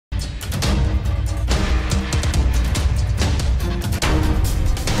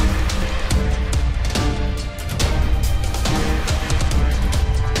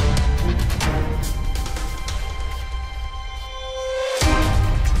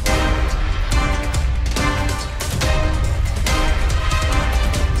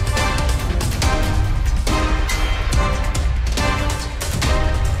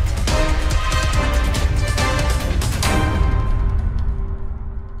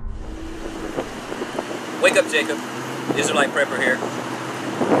Wake up, Jacob. Israelite Prepper here.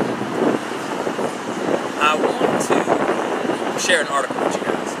 I want to share an article with you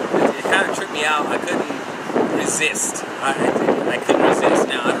guys. It kind of tripped me out. I couldn't resist. I couldn't resist.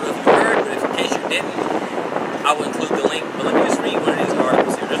 Now, I don't know if you heard, but in case you didn't, I will include the link. But let me just read one of these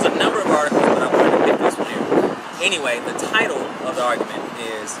articles here. There's a number of articles, but I wanted to pick this one here. Anyway, the title of the argument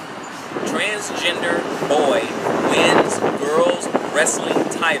is Transgender Boy Wins Girls Wrestling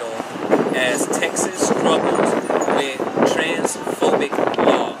Title as Texas Struggles with Transphobic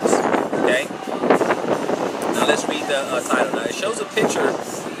Laws. Okay? Now let's read the title. Now it shows a picture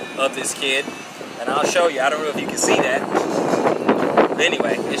of this kid, and I'll show you. I don't know if you can see that. But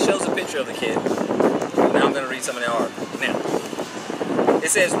anyway, it shows a picture of the kid. Now I'm going to read some of the article. Now, it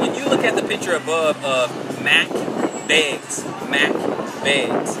says, when you look at the picture above of Mac Beggs,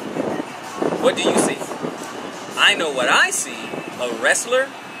 what do you see? I know what I see. A wrestler,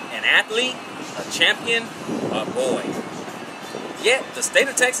 an athlete, a champion, a boy. Yet, the state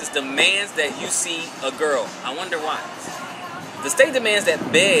of Texas demands that you see a girl. I wonder why. The state demands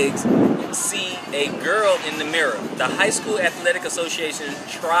that Beggs see a girl in the mirror. The High School Athletic Association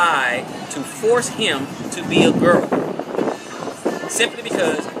tried to force him to be a girl. Simply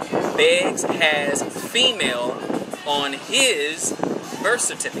because Beggs has female on his birth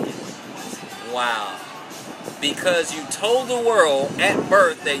certificate. Wow. Because you told the world at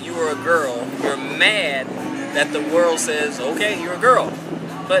birth that you were a girl, you're mad that the world says, okay, you're a girl.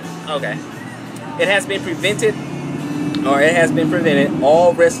 But, okay. It has been prevented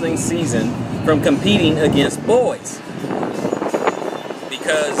all wrestling season from competing against boys.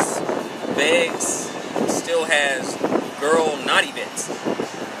 Because Beggs still has girl naughty bits.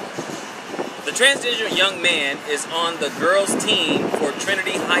 The transgender young man is on the girls' team for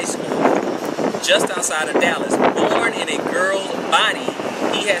Trinity High School, just outside of Dallas. Born in a girl's body,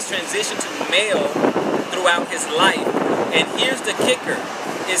 he has transitioned to male throughout his life. And here's the kicker,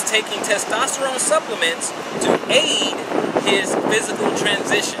 is taking testosterone supplements to aid his physical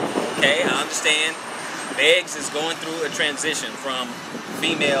transition. Okay, I understand. Beggs is going through a transition from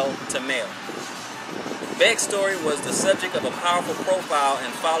female to male. Beggs' story was the subject of a powerful profile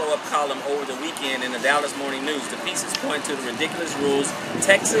and follow-up column over the weekend in the Dallas Morning News. The pieces point to the ridiculous rules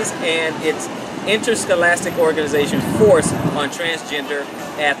Texas and its interscholastic organization force on transgender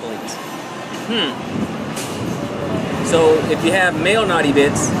athletes. So if you have male naughty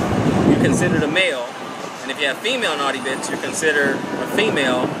bits, you're considered a male. And if you have female naughty bits, you're considered a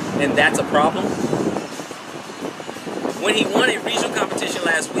female, and that's a problem. When he won a regional competition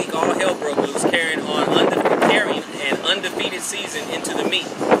last week, all hell broke loose, carrying an undefeated season into the meet.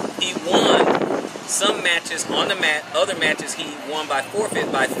 He won some matches on the mat, other matches he won by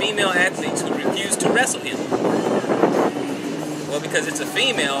forfeit by female athletes who refused to wrestle him. Well, because it's a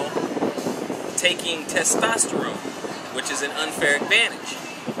female taking testosterone, which is an unfair advantage.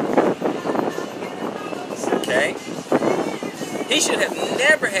 Okay? He should have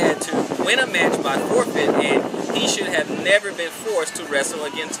never had to win a match by forfeit, and he should have never been forced to wrestle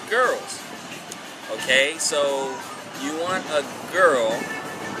against girls. Okay, so you want a girl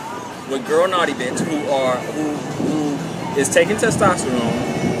with girl naughty bits who is taking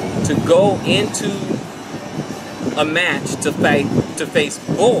testosterone to go into a match to face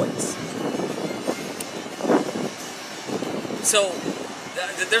boys. So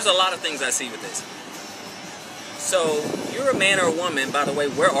there's a lot of things I see with this. So you're a man or a woman, by the way,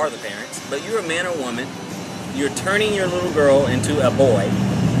 where are the parents? But you're a man or woman, you're turning your little girl into a boy,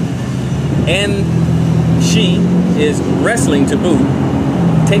 and she is wrestling to boot,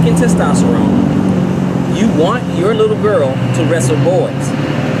 taking testosterone. You want your little girl to wrestle boys.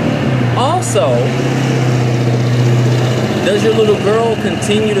 Also, does your little girl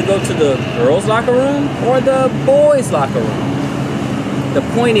continue to go to the girls' locker room or the boys' locker room? The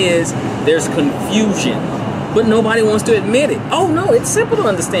point is, there's confusion, but nobody wants to admit it. Oh no, it's simple to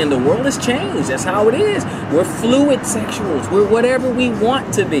understand. The world has changed. That's how it is. We're fluid sexuals. We're whatever we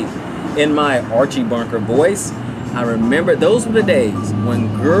want to be. In my Archie Bunker voice, I remember those were the days when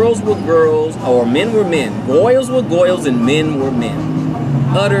girls were girls or men were men. Goyles were goyles and men were men.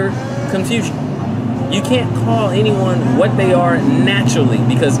 Utter confusion. You can't call anyone what they are naturally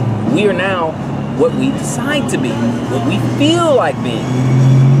because we are now what we decide to be, what we feel like being.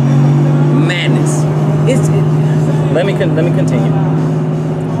 Madness. Let me continue.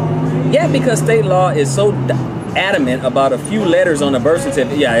 Yeah, because state law is so adamant about a few letters on a birth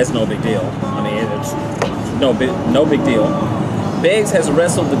certificate. Yeah, it's no big deal. I mean, it's no big deal. Beggs has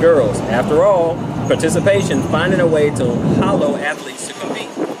wrestled the girls. After all, participation, finding a way to hollow athletes to compete,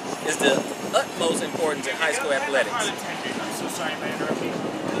 is the utmost importance in high school athletics.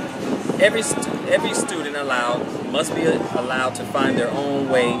 every student must be allowed to find their own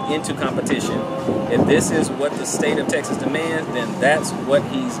way into competition. If this is what the state of Texas demands, then that's what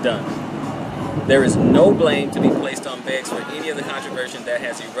he's done. There is no blame to be placed on Beggs for any of the controversy that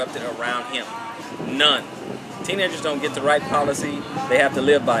has erupted around him. None. Teenagers don't get to write policy, they have to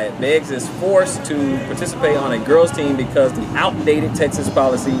live by it. Beggs is forced to participate on a girls' team because the outdated Texas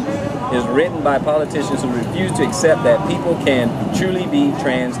policy is written by politicians who refuse to accept that people can truly be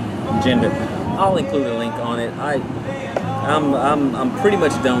transgender. I'll include a link on it. I'm pretty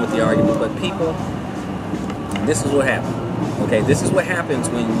much done with the argument, but people, this is what happens. Okay, this is what happens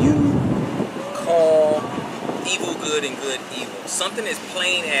when you call evil good and good evil. Something as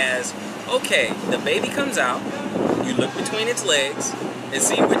plain as, okay, the baby comes out, you look between its legs and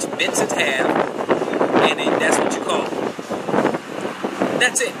see which bits it has, and then that's what you call it.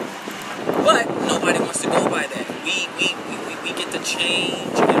 That's it. But nobody wants to go by that. We get to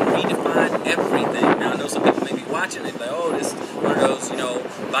change and redefine everything. Now I know some people may be watching it like, oh, this is one of those,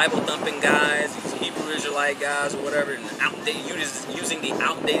 Bible thumping guys, these Hebrew Israelite guys or whatever, and using the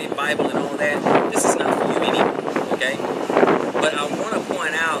outdated Bible and all that. This is not for you anymore, okay? But I want to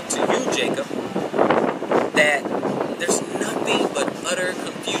point out to you, Jacob, that there's nothing but utter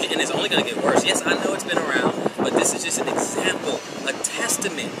confusion, and it's only going to get worse. Yes, I know it's been around, but this is just an example, a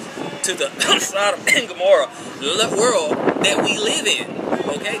testament to the Sodom and Gomorrah world that we live in.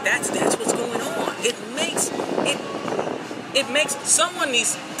 Okay, that's what's going on. It makes someone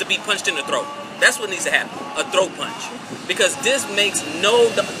needs to be punched in the throat. That's what needs to happen, a throat punch, because this makes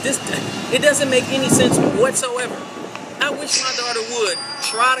it doesn't make any sense whatsoever. I wish my daughter would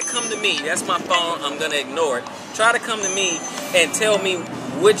try to come to me. That's my phone. I'm going to ignore it. Try to come to me and tell me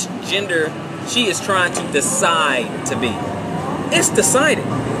which gender she is trying to decide to be. It's decided.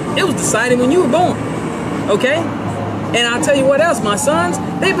 It was decided when you were born. Okay? And I'll tell you what else. My sons,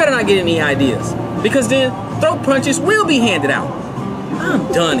 they better not get any ideas, because then throat punches will be handed out.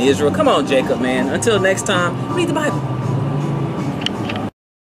 I'm done, Israel. Come on, Jacob, man. Until next time, read the Bible.